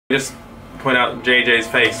Just point out JJ's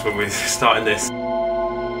face when we're starting this.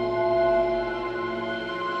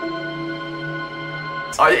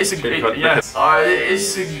 It's a good, yes.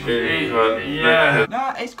 Yeah.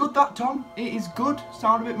 Nah, it's good that, Tom. It is good.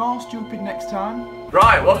 Sound a bit more stupid next time.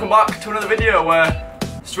 Right, welcome back to another video where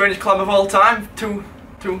strangest collab of all time,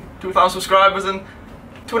 2,000 subscribers and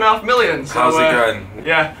 2.5 million. So, how's it going?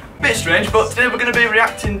 Yeah, a bit strange, but today we're going to be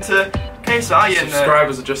reacting to KSI and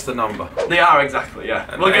subscribers are just a number. They are, exactly,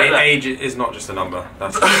 yeah. We'll get there. Age is not just a number.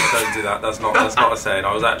 Don't do that. That's not a saying.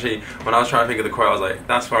 I was actually, when I was trying to think of the quote, I was like,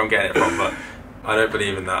 that's where I'm getting it from, but I don't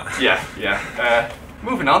believe in that. Yeah.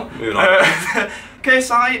 Moving on.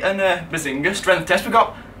 KSI and Bazinga strength test. We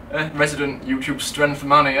got resident YouTube strength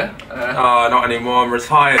man here. Not anymore. I'm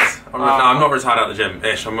retired. No, I'm not retired at the gym.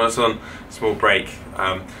 I'm just on a small break.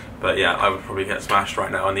 But yeah, I would probably get smashed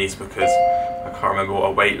right now on these because I can't remember what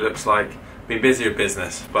a weight looks like. Been busy with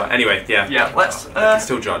business, but anyway, yeah. Yeah, let's. I can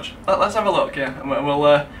still judge. Let's have a look. Yeah, and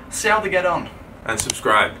we'll see how they get on. And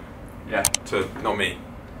subscribe. Yeah. To not me.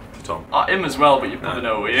 Tom. Him as well, but you probably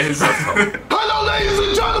know who he is. Hello ladies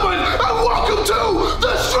and gentlemen, and welcome to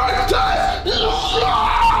the strength test! He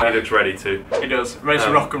looks ready to. He does. Ready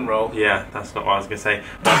to rock and roll. Yeah, that's not what I was going to say.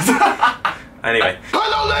 Anyway.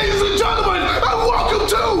 Hello ladies and gentlemen, and welcome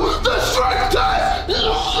to the strength test!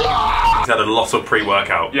 He's had a lot of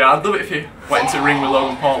pre-workout. Yeah, I'd love it if you went into the ring with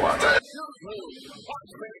Logan Paul like that.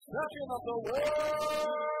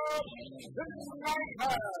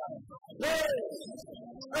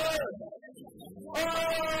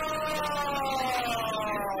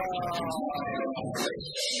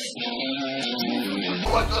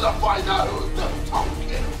 We're gonna find out who's the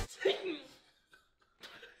talking.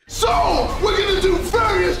 So, we're gonna do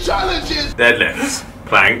various challenges. Deadlifts,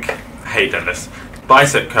 plank, hate deadlifts.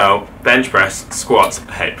 Bicep curl, bench press, squats,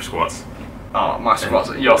 hate squats. Oh, my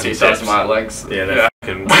squats, your size to my legs. Yeah, they're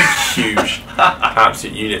fucking huge,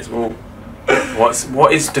 absolute units. Well,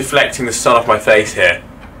 what is deflecting the sun off my face here?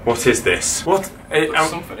 What is this? What?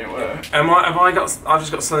 Something it works. I've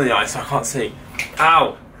just got sun in the eyes, so I can't see.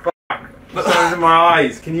 Ow! Fuck! The sun's in my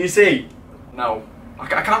eyes. Can you see? No, I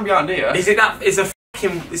can't behind here. Is it that? Is that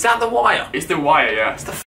the wire? It's the wire, yeah.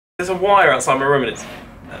 There's a wire outside my room, and it's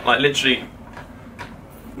like literally.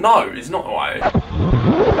 No, it's not the wire.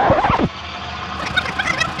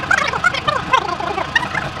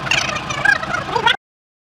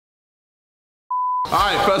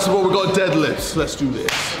 Alright, first of all, we got deadlifts. Let's do this.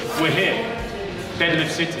 We're here. Deadlift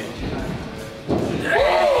City.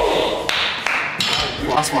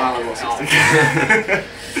 I smile at what's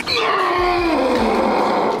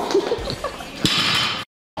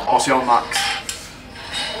What's your max?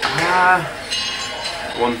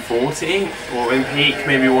 140, or in peak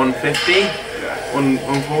maybe 150. Yeah.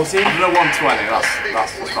 140. I don't know, 120. That's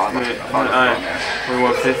fine. Probably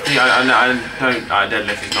 150.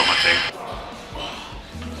 Deadlift is not my thing.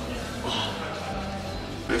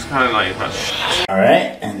 It's kind of like that.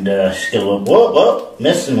 Alright, and just get a little, whoa,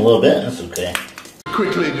 missed him a little bit, that's okay.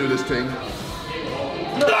 Quickly do this thing.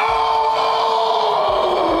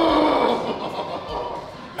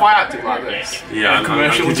 Why acting like this? Yeah, I'm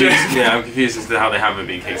confused. Yeah, I'm confused as to how they haven't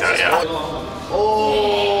been kicked out yet.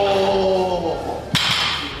 Oh!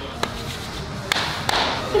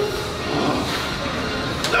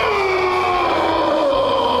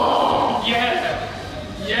 Yeah!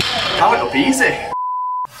 That went up easy.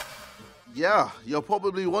 Yeah, you're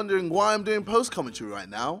probably wondering why I'm doing post-commentary right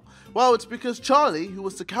now. Well, it's because Charlie, who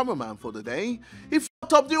was the cameraman for the day, he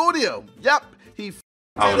f***ed up the audio. Yep, he f***ed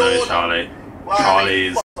Oh no, Charlie. Well, Charlie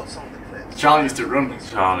used to run.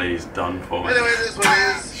 Charlie's done for me. Anyway, it is what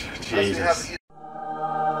it is. Jesus.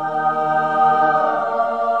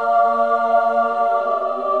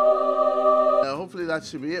 Now, hopefully that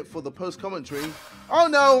should be it for the post-commentary. Oh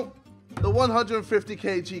no! The 150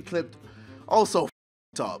 kg clip also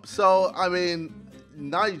f***ed up. So, I mean,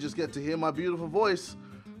 now you just get to hear my beautiful voice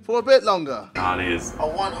for a bit longer. Charlie is a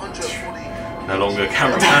 140 no longer a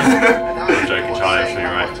cameraman. I'm joking, Charlie, actually,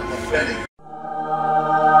 right?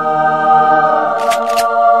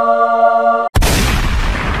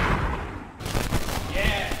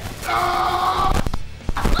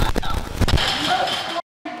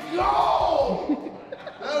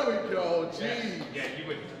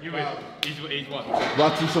 He's what?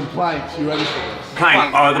 Watching some planks, you ready for this?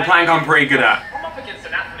 Plank, oh, the plank I'm pretty good at. I'm up against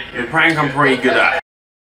an athlete here. The plank I'm pretty good at.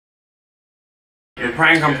 The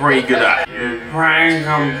plank I'm pretty good at. The plank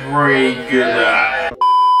I'm pretty good at.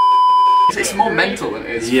 It's more mental than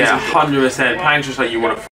it is. Yeah, 100%. Plank's just like you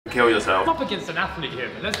want to kill yourself. I'm up against an athlete here,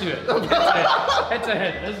 man. Let's do it. Head to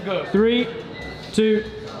head. Let's go. 3, 2,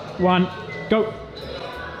 1, go.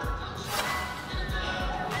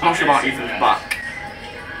 I'm not sure about Ethan's back.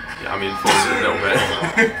 Yeah, I mean, a little bit.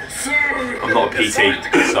 I'm not a PT,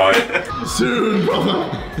 so. Soon, brother.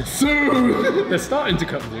 Soon. They're starting to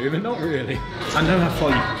come through, but not really. I know how far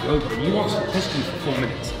you can go, but you want some piston for 4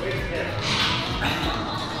 minutes.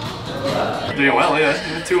 Doing well,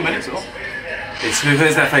 yeah. 2 minutes or. It's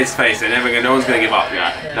because they're face to face. They're never gonna. No one's gonna give up.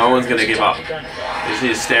 Yeah. No one's gonna give up. They just need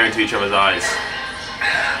to stare into each other's eyes.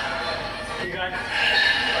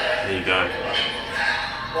 There you go.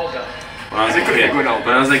 When I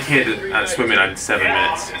was a kid at swimming, I had 7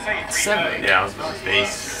 minutes. 7? Yeah, I was a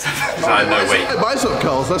beast. Because I had no weight. Bicep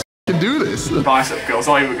curls, let's do this. Bicep curls,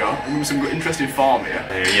 oh here we go. Some interesting form here.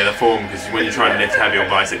 Yeah, the form, because when you try and lift heavy on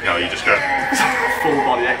bicep curl, you just go. Full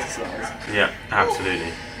body exercise. Yeah,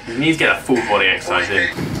 absolutely. You need to get a full body exercise in.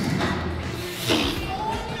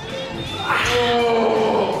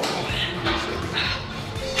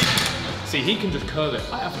 See, he can just curl it.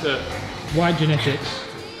 I have to. Why genetics?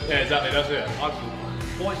 Yeah, exactly, that's it.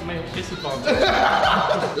 White male disadvantage.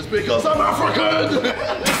 It's because I'm African!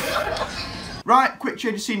 Right, quick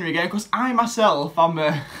change of scenery again, because I myself, I'm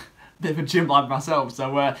a bit of a gym lad myself,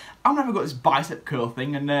 so I'm gonna have a go at this bicep curl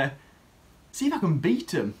thing and see if I can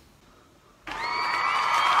beat him.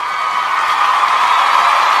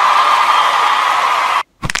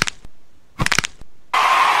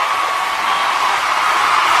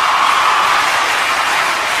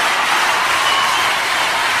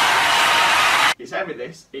 It's heavy,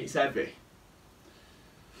 this. It's heavy.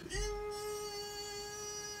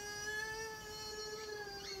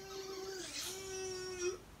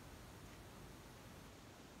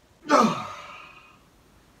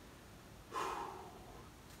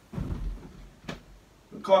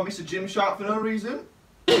 Call Mr. Gymshark for no reason.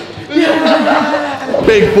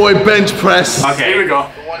 Big boy bench press. Okay. Here we go.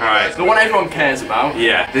 Alright. The one everyone cares about.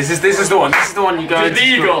 Yeah, this is the one. This is the one you go. The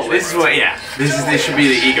ego. This is what. Yeah. This should be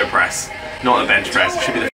the ego press, not the bench press. It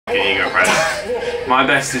should be the fucking ego press. My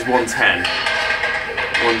best is 110.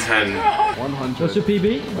 110. 100. What's your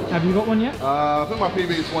PB? Have you got one yet? I think my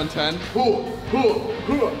PB is 110.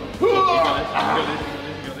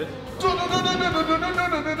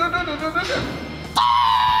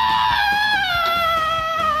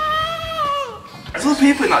 There's other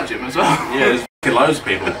people in that gym as well. Yeah, there's fucking loads of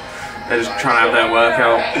people. They're just trying to have their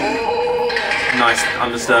workout. Nice,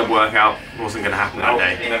 undisturbed workout. Wasn't going to happen that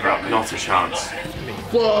day. Never happened. Not a chance. You need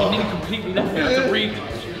to completely left me to breathe.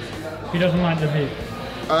 He doesn't like the view.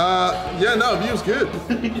 Yeah, no, view's good.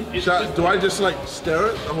 Do I just like stare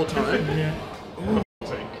at it the whole time? Yeah.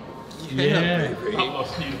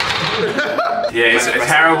 Yeah, it's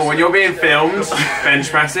terrible when you're being filmed, bench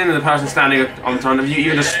pressing, and the person standing on top of you,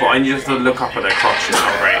 even a spine, you just have to look up at their crotch. It's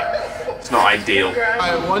not great. It's not ideal.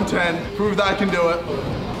 Alright, 110. Prove that I can do it.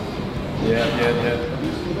 Yeah,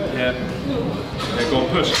 go on,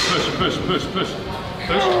 push.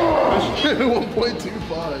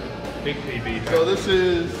 1.25. Big PB. So this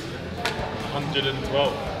is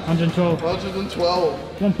 112. 112.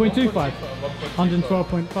 1.25.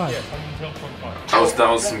 112.5. That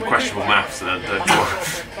was some questionable maths.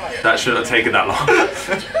 That shouldn't have taken that long.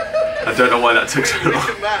 I don't know why that took so long.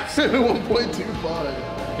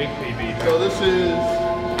 1.25. Big PB. So this is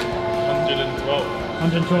 112.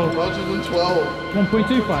 112.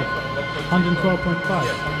 1.25.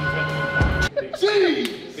 112.5.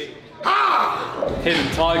 See! Hidden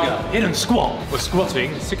tiger. Hidden squat. We're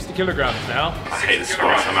squatting 60 kilograms now. I hate the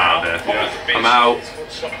squats. I'm out of there. I'm out.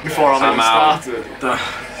 Before I I'm out. started. The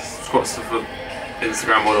squats are for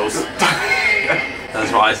Instagram models.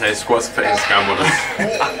 That's what I say. Squats are for Instagram models. I'm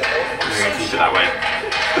gonna keep it that way. I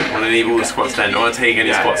want to leave all the squats there. I don't want to take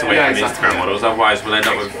any squats away from the Instagram models. Otherwise, we'll end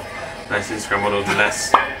up with less Instagram models and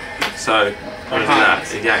less. So, what is that?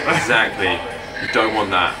 Yeah, exactly. You don't want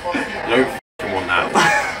that. You don't f***ing want that.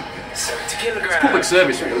 It's public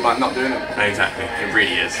service really about not doing it. Exactly. It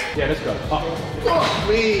really is. Yeah, let's go. Up. Fuck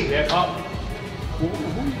me! Yeah, up.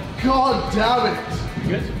 God damn it!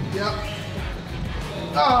 Good. Yep.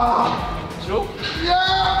 Ah! Sure.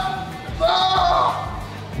 Yeah! Ah!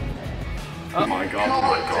 Oh my god. Oh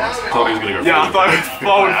my god. I thought he was going to go Yeah, I thought it was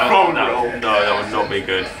forward roll. No, that would not be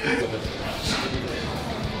good.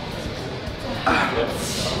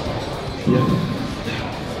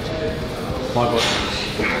 My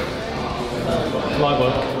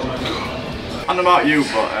boy. I don't know about you,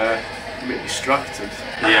 but I'm a bit distracted.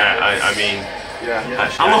 Yeah, I mean... Yeah.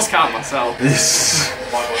 Actually, I lost count myself.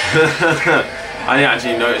 I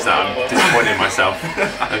actually noticed that. I'm disappointed in myself.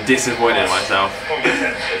 I'm disappointed in myself.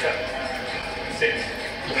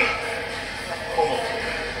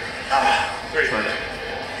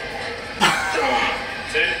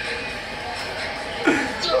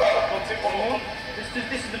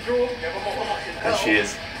 This is the There she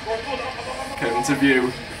is. Came to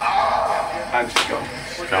view. And she's gone.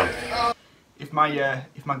 She's gone. If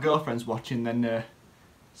my girlfriend's watching, then I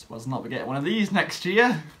suppose I'll not get one of these next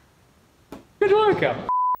year. Good workout.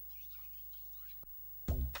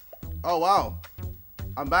 Oh wow,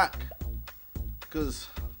 I'm back. Because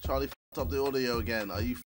Charlie f***ed up the audio again. Are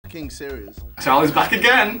you f***ing serious? Charlie's back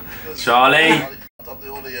again. Charlie! Charlie f***ed up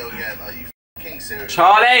the audio again. Are you f***ing serious?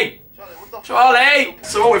 Charlie! Charlie, what the f***? Charlie!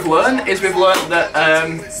 So what we've learned is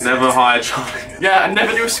that Never hire Charlie. yeah, and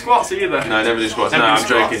never do squats either. No, never do squats. Never No, do I'm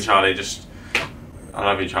squats. joking, Charlie. Just, I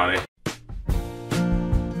love you, Charlie.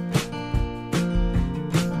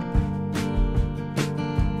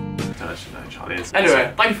 No, Charlie is.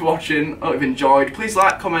 Anyway, thank you for watching. I hope you've enjoyed. Please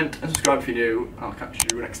like, comment, and subscribe if you're new. I'll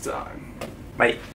catch you next time. Mate.